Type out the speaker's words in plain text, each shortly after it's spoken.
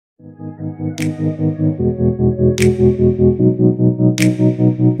I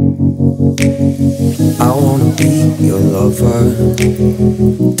wanna be your lover,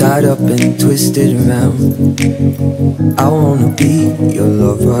 tied up and twisted around. I wanna be your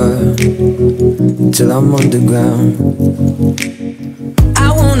lover till I'm underground.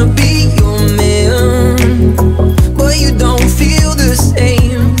 I wanna be your man, but you don't feel the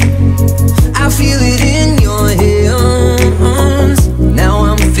same. I feel it in your hands. Now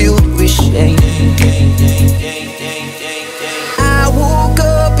I'm filled with shame. I woke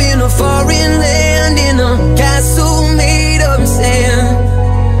up in a foreign land, in a castle made of sand.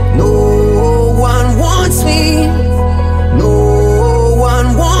 No one wants me, no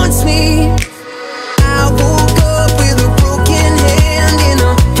one wants me. I woke up with a broken hand in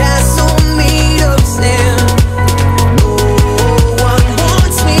a castle made of sand. No one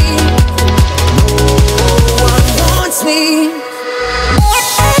wants me, no one wants me.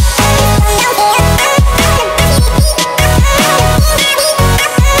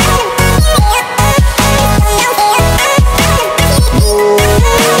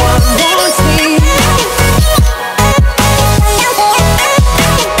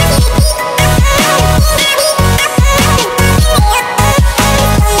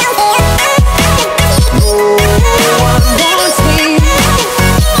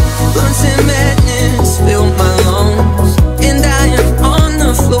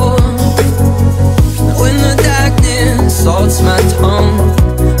 Salts my tongue,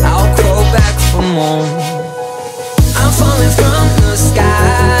 I'll crawl back for more. I'm falling from the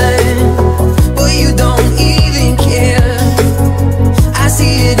sky, but you don't even care. I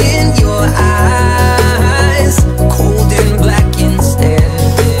see it in your eyes, cold and black instead.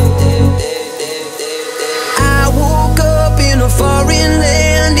 I woke up in a foreign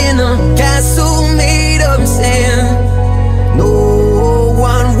land, in a castle made of sand. No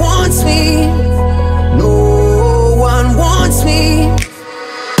one wants me, no one wants me.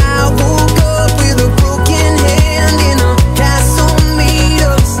 I woke up with a broken hand in a castle made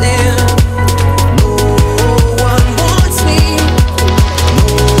of sand. No one wants me, no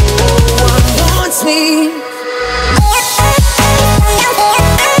one wants me.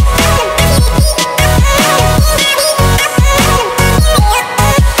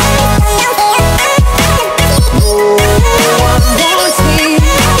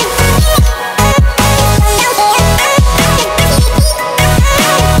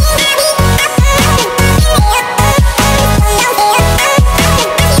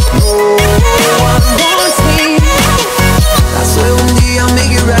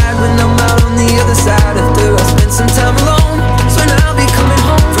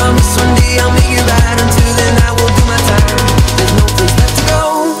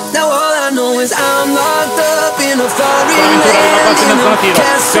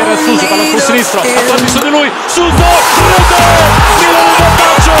 Per Suso, palla sul sinistro, attraverso di lui, Suso, rete, Milan in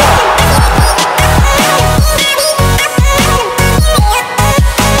vantaggio.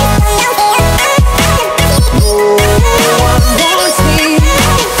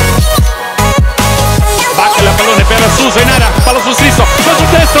 Bacca il pallone per Suso in area, palla sul sinistro, palla sul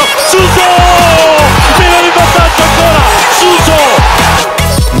destro, Suso!